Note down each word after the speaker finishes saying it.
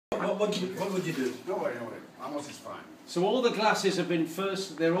what would you do? No worry, no worry. Amos is fine. So all the glasses have been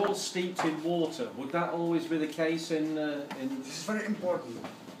they're all steeped in water. Would that always be the case in? This is very important.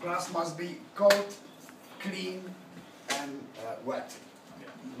 Glass must be cold, clean, and wet.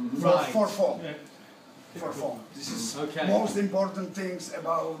 Right. For foam. Yeah. For foam. This is Okay. most important things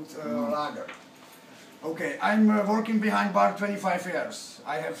about lager. Okay, I'm working behind bar 25 years.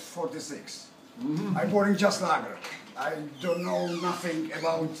 I have 46. I'm pouring just lager. I don't know nothing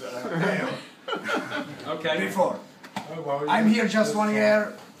about ale Okay. before. I'm here just 1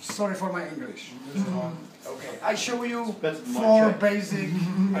 year. Sorry for my English. Okay, I show you four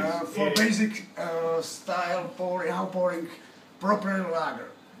basic style pouring, how pouring proper lager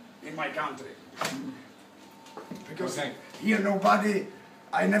in my country. Because here nobody,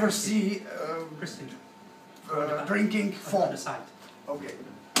 I never see drinking foam. Okay,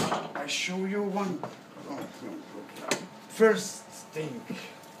 I show you one. First thing,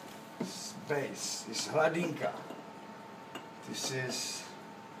 base is Hladinka. This is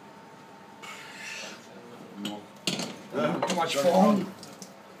too much foam.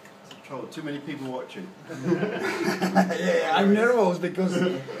 Too many people watching. Yeah, I'm nervous because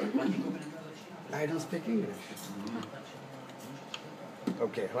I don't speak English.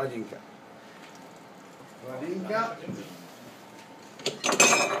 Okay, Hladinka. Hladinka.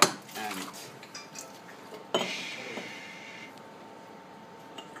 And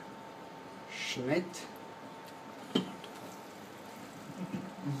Schmidt.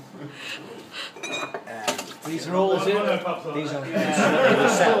 These are all These are in a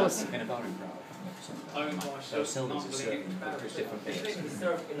bar in Prague. They'll sell these at certain different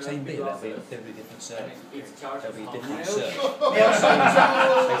beers. Same beer, there'll be different serving. There'll be different serve.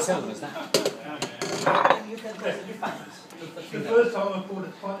 They sell them as that. The first time I poured a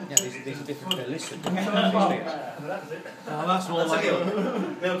pint. Yeah, these are different. They're listed. Oh, that's more like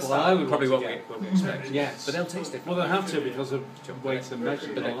Well, I would probably what we expect. Yes, But they'll taste it. well, they have to because of weight and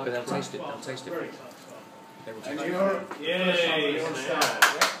measure. But they'll taste it. They'll taste it. They will taste it. And you're Yay!